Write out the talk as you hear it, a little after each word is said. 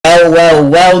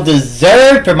well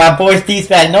deserved for my boy Steve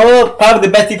Spagnuolo. Probably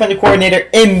the best defensive coordinator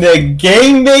in the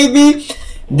game, baby.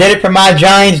 Did it for my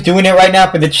Giants, doing it right now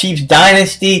for the Chiefs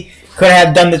dynasty. Couldn't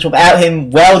have done this without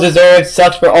him. Well deserved.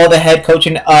 Sucks for all the head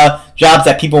coaching jobs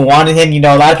that people wanted him. You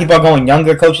know, a lot of people are going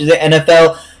younger coaches at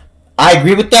NFL. I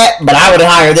agree with that, but I would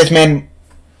have hired this man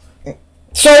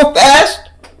so fast.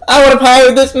 I would have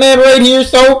hired this man right here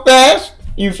so fast.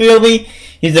 You feel me?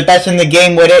 He's the best in the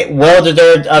game with it.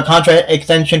 Well-deserved contract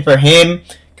extension for him.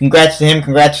 Congrats to him.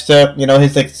 Congrats to, you know,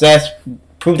 his success.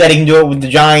 Proved that he can do it with the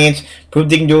Giants. Proved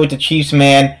he can do it with the Chiefs,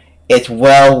 man. It's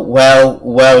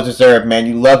well deserved, man.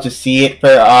 You love to see it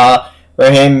for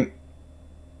him.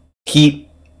 Keep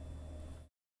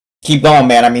going,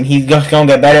 man. I mean, he's just going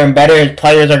to get better and better. His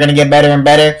players are going to get better and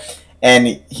better.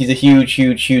 And he's a huge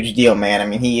deal, man. I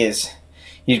mean, he's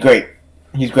great.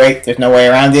 He's great. There's no way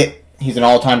around it. He's an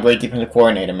all-time great defensive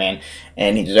coordinator, man.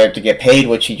 And he deserved to get paid,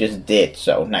 which he just did.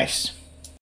 So, nice.